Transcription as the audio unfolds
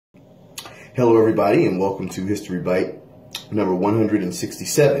Hello everybody and welcome to History Bite number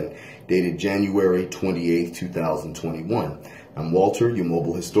 167, dated January 28th, 2021. I'm Walter, your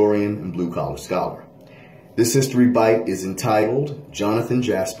mobile historian and blue-collar scholar. This History Bite is entitled Jonathan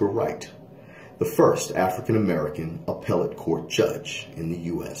Jasper Wright, the first African-American appellate court judge in the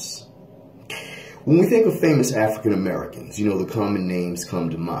U.S. When we think of famous African Americans, the common names come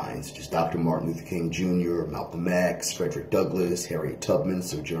to mind, such as Dr. Martin Luther King Jr., Malcolm X, Frederick Douglass, Harriet Tubman,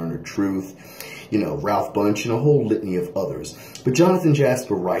 Sojourner Truth, Ralph Bunche, and a whole litany of others. But Jonathan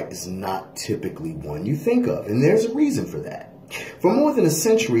Jasper Wright is not typically one you think of, and there's a reason for that. For more than a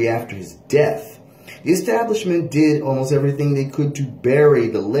century after his death, the establishment did almost everything they could to bury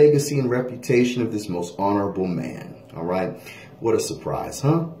the legacy and reputation of this most honorable man. All right? What a surprise,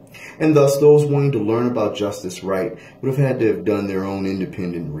 huh? And thus, those wanting to learn about Justice Wright would have had to have done their own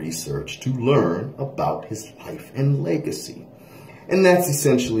independent research to learn about his life and legacy. And that's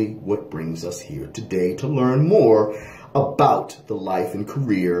essentially what brings us here today, to learn more about the life and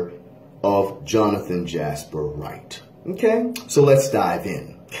career of Jonathan Jasper Wright. Okay, so let's dive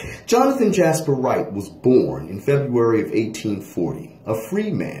in. Jonathan Jasper Wright was born in February of 1840, a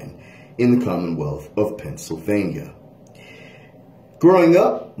free man in the Commonwealth of Pennsylvania. Growing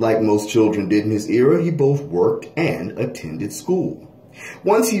up, like most children did in his era, he both worked and attended school.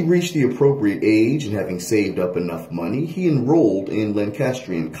 Once he reached the appropriate age and having saved up enough money, he enrolled in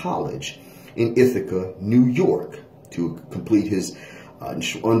Lancastrian College in Ithaca, New York, to complete his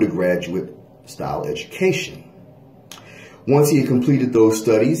undergraduate-style education. Once he had completed those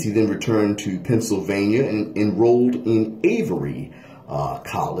studies, he then returned to Pennsylvania and enrolled in Avery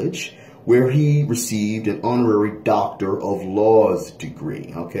College, where he received an honorary Doctor of Laws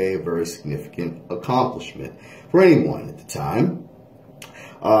degree. Okay, a very significant accomplishment for anyone at the time,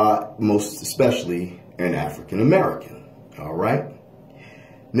 most especially an African American. All right.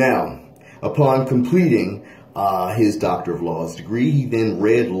 Now, upon completing his Doctor of Laws degree, he then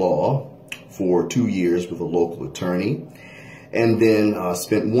read law for 2 years with a local attorney, and then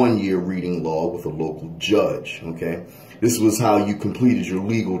spent 1 year reading law with a local judge. Okay. This was how you completed your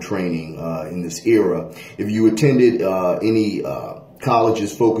legal training in this era. If you attended any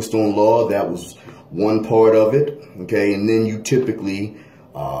colleges focused on law, that was one part of it, okay? And then you typically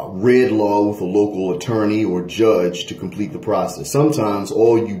read law with a local attorney or judge to complete the process. Sometimes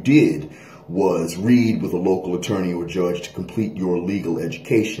all you did was read with a local attorney or judge to complete your legal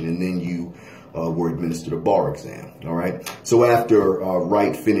education, and then you were administered a bar exam, all right? So after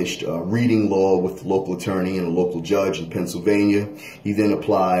Wright finished reading law with the local attorney and a local judge in Pennsylvania, he then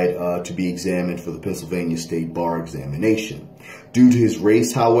applied to be examined for the Pennsylvania State Bar Examination. Due to his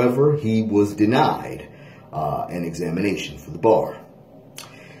race, however, he was denied an examination for the bar.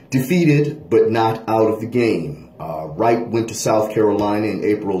 Defeated, but not out of the game, Wright went to South Carolina in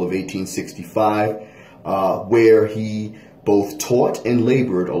April of 1865, where he both taught and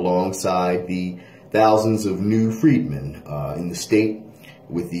labored alongside the thousands of new freedmen in the state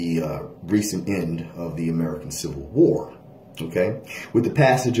with the recent end of the American Civil War. Okay, with the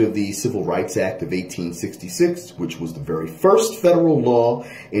passage of the Civil Rights Act of 1866, which was the very first federal law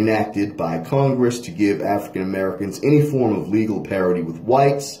enacted by Congress to give African Americans any form of legal parity with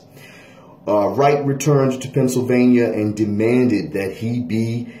whites, Wright returned to Pennsylvania and demanded that he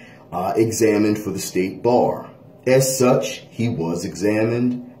be examined for the state bar. As such, he was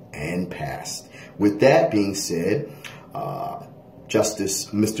examined and passed. With that being said,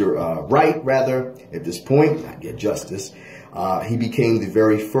 Mr. Wright, at this point, not yet Justice, he became the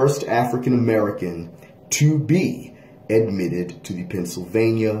very first African American to be admitted to the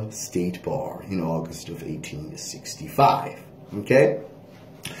Pennsylvania State Bar in August of 1865. Okay?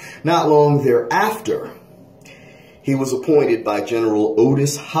 Not long thereafter, he was appointed by General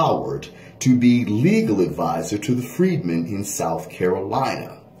Otis Howard to be legal advisor to the freedmen in South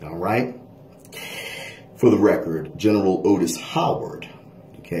Carolina. All right? For the record, General Otis Howard,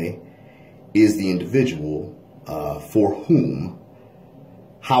 okay, is the individual for whom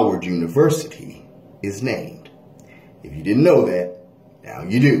Howard University is named. If you didn't know that, now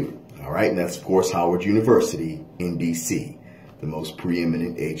you do. All right? And that's, of course, Howard University in D.C., the most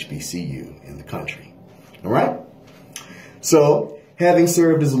preeminent HBCU in the country. All right? So, having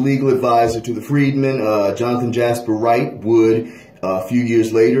served as a legal advisor to the freedmen, Jonathan Jasper Wright would, a few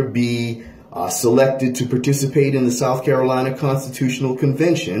years later, be selected to participate in the South Carolina Constitutional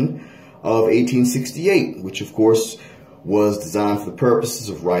Convention of 1868, which, of course, was designed for the purposes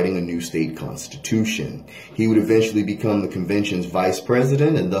of writing a new state constitution. He would eventually become the convention's vice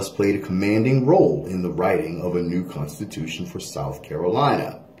president and thus played a commanding role in the writing of a new constitution for South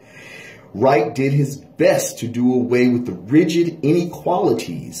Carolina. Wright did his best to do away with the rigid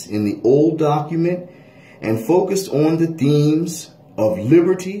inequalities in the old document and focused on the themes of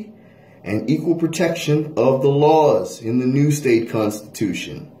liberty and equal protection of the laws in the new state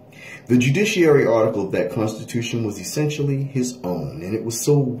constitution. The judiciary article of that constitution was essentially his own, and it was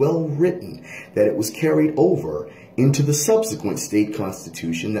so well written that it was carried over into the subsequent state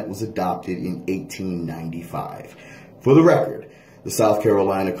constitution that was adopted in 1895. For the record, the South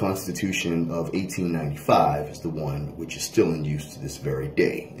Carolina Constitution of 1895 is the one which is still in use to this very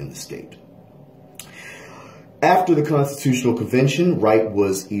day in the state. After the Constitutional Convention, Wright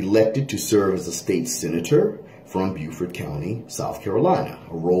was elected to serve as a state senator from Beaufort County, South Carolina,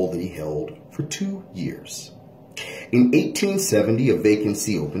 a role that he held for 2 years. In 1870, a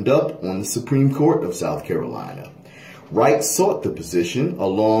vacancy opened up on the Supreme Court of South Carolina. Wright sought the position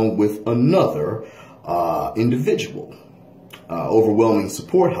along with another individual. Overwhelming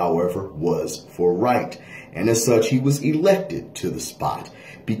support, however, was for Wright, and as such, he was elected to the spot,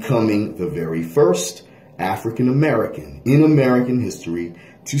 becoming the very first African American in American history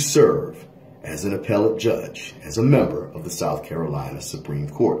to serve as an appellate judge, as a member of the South Carolina Supreme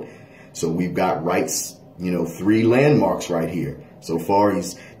Court. So we've got Wright's, 3 landmarks right here. So far,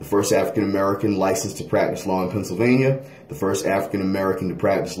 he's the first African American licensed to practice law in Pennsylvania, the first African American to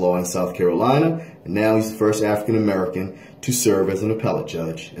practice law in South Carolina, and now he's the first African American to serve as an appellate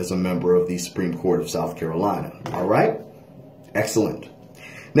judge, as a member of the Supreme Court of South Carolina. All right? Excellent.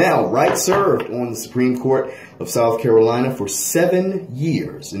 Now, Wright served on the Supreme Court of South Carolina for 7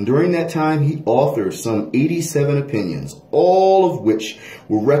 years, and during that time, he authored some 87 opinions, all of which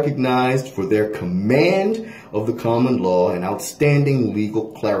were recognized for their command of the common law and outstanding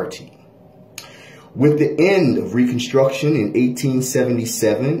legal clarity. With the end of Reconstruction in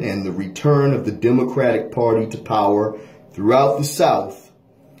 1877 and the return of the Democratic Party to power throughout the South,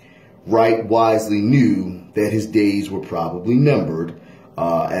 Wright wisely knew that his days were probably numbered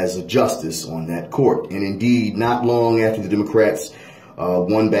as a justice on that court. And indeed, not long after the Democrats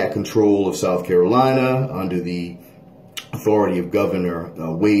won back control of South Carolina under the authority of Governor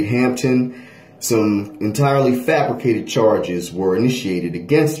Wade Hampton, some entirely fabricated charges were initiated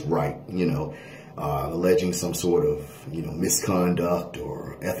against Wright, alleging some sort of, misconduct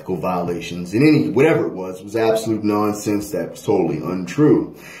or ethical violations. And whatever it was absolute nonsense that was totally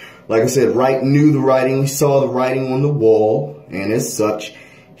untrue. Like I said, Wright knew the writing, he saw the writing on the wall, and as such,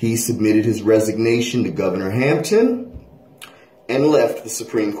 he submitted his resignation to Governor Hampton and left the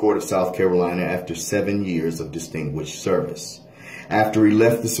Supreme Court of South Carolina after 7 years of distinguished service. After he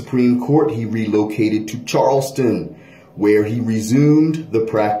left the Supreme Court, he relocated to Charleston, where he resumed the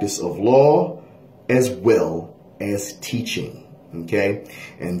practice of law as well as teaching. Okay?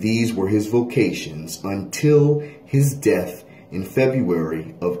 And these were his vocations until his death in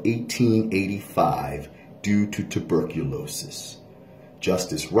February of 1885 due to tuberculosis.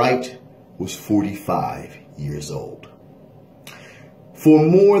 Justice Wright was 45 years old. For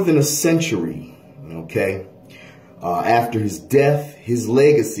more than a century, after his death, his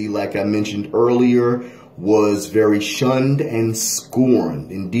legacy, like I mentioned earlier, was very shunned and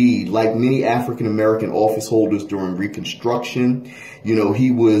scorned. Indeed, like many African American office holders during Reconstruction,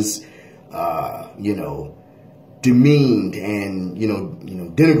 he was, demeaned and,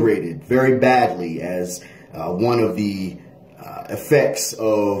 denigrated very badly as one of the effects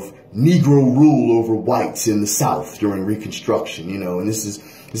of Negro rule over whites in the South during Reconstruction, and this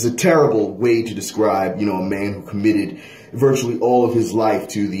is a terrible way to describe, a man who committed virtually all of his life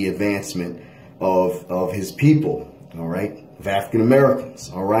to the advancement of his people, all right, of African Americans,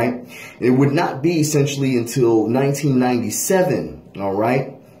 all right. It would not be essentially until 1997, all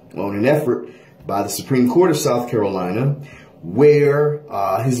right, on an effort by the Supreme Court of South Carolina, where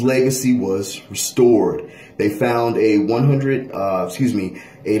his legacy was restored. They found an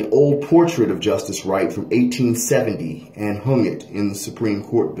old portrait of Justice Wright from 1870 and hung it in the Supreme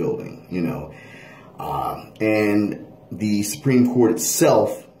Court building, and the Supreme Court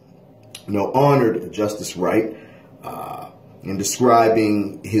itself, honored Justice Wright in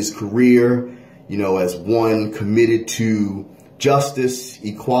describing his career, as one committed to justice,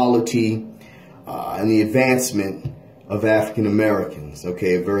 equality, and the advancement of African Americans.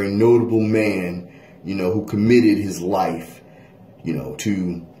 Okay, a very notable man, who committed his life,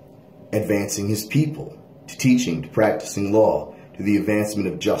 to advancing his people, to teaching, to practicing law, to the advancement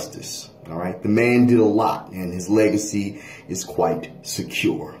of justice. All right, the man did a lot, and his legacy is quite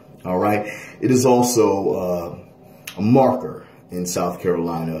secure. All right, it is also a marker in South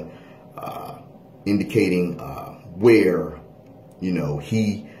Carolina, indicating where,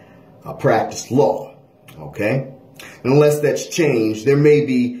 he practiced law. Okay, and unless that's changed, there may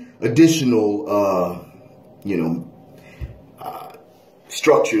be additional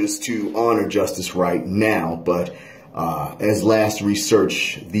structures to honor Justice Wright now, but as last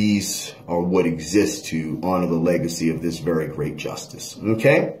research, these are what exists to honor the legacy of this very great justice.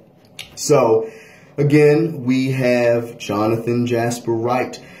 Okay? So, again, we have Jonathan Jasper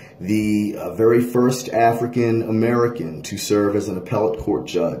Wright, the very first African American to serve as an appellate court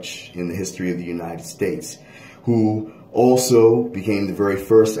judge in the history of the United States, who also became the very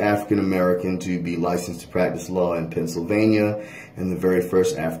first African American to be licensed to practice law in Pennsylvania and the very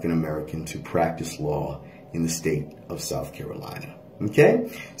first African American to practice law in the state of South Carolina.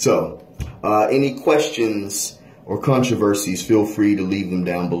 Okay? So, any questions or controversies, feel free to leave them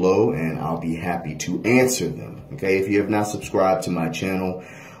down below and I'll be happy to answer them. Okay? If you have not subscribed to my channel,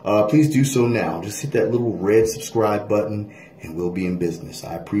 please do so now. Just hit that little red subscribe button and we'll be in business.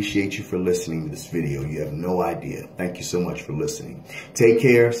 I appreciate you for listening to this video. You have no idea. Thank you so much for listening. Take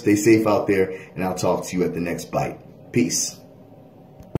care, stay safe out there, and I'll talk to you at the next bite. Peace.